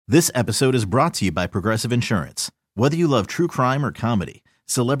This episode is brought to you by Progressive Insurance. Whether you love true crime or comedy,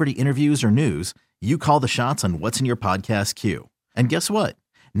 celebrity interviews or news, you call the shots on what's in your podcast queue. And guess what?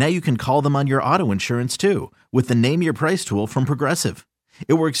 Now you can call them on your auto insurance too with the Name Your Price tool from Progressive.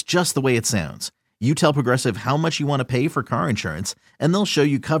 It works just the way it sounds. You tell Progressive how much you want to pay for car insurance, and they'll show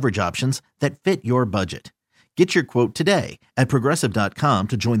you coverage options that fit your budget. Get your quote today at Progressive.com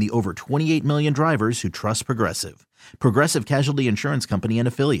to join the over 28 million drivers who trust Progressive. Progressive Casualty Insurance Company and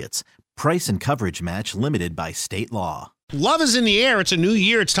Affiliates. Price and coverage match limited by state law. Love is in the air. It's a new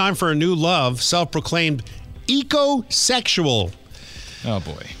year. It's time for a new love. Self-proclaimed eco-sexual. Oh,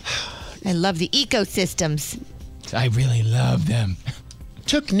 boy. I love the ecosystems. I really love them.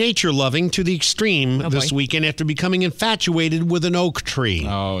 Took nature loving to the extreme this weekend after becoming infatuated with an oak tree.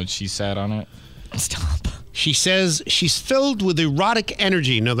 Oh, and she sat on it? Stop. She says she's filled with erotic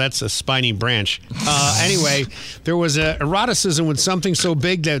energy. No, that's a spiny branch. Anyway, there was eroticism with something so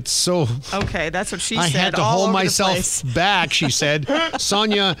big that's so... Okay, that's what she I said. had to all hold over the myself place. back, she said.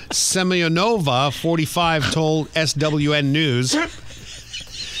 Sonia Semyonova, 45, told SWN News.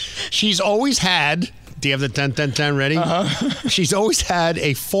 She's always had... Do you have the 10-10-10 ready? Uh-huh. She's always had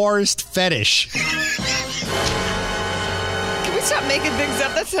a forest fetish. Can we stop making things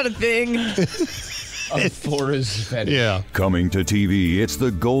up? That's not a thing. A forest fetish. Yeah. Coming to TV, it's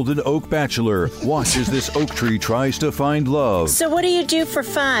the Golden Oak Bachelor. Watch as this oak tree tries to find love. So what do you do for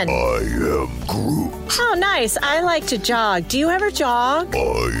fun? I am Groot. Oh, nice. I like to jog. Do you ever jog? I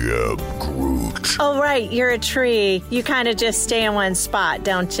am Groot. Oh, right. You're a tree. You kind of just stay in one spot,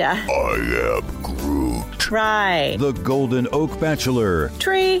 don't you? I am Groot. Right. The Golden Oak Bachelor.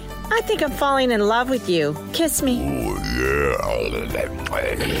 Tree, I think I'm falling in love with you. Kiss me. Oh, yeah. I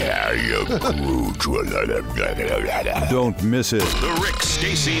am Groot. Don't miss it. The Rick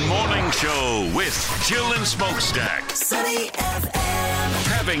Stacy Morning Show with Jill and Smokestack. Sunny FM.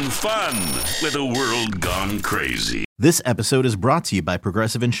 Having fun with a world gone crazy. This episode is brought to you by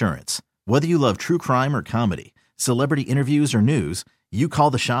Progressive Insurance. Whether you love true crime or comedy, celebrity interviews or news, you call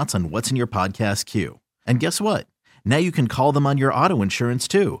the shots on what's in your podcast queue. And guess what? Now you can call them on your auto insurance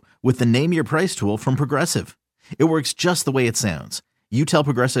too with the Name Your Price tool from Progressive. It works just the way it sounds. You tell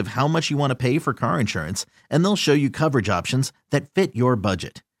Progressive how much you want to pay for car insurance, and they'll show you coverage options that fit your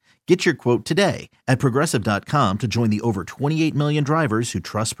budget. Get your quote today at Progressive.com to join the over 28 million drivers who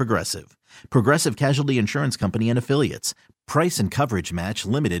trust Progressive. Progressive Casualty Insurance Company and Affiliates. Price and coverage match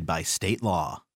limited by state law.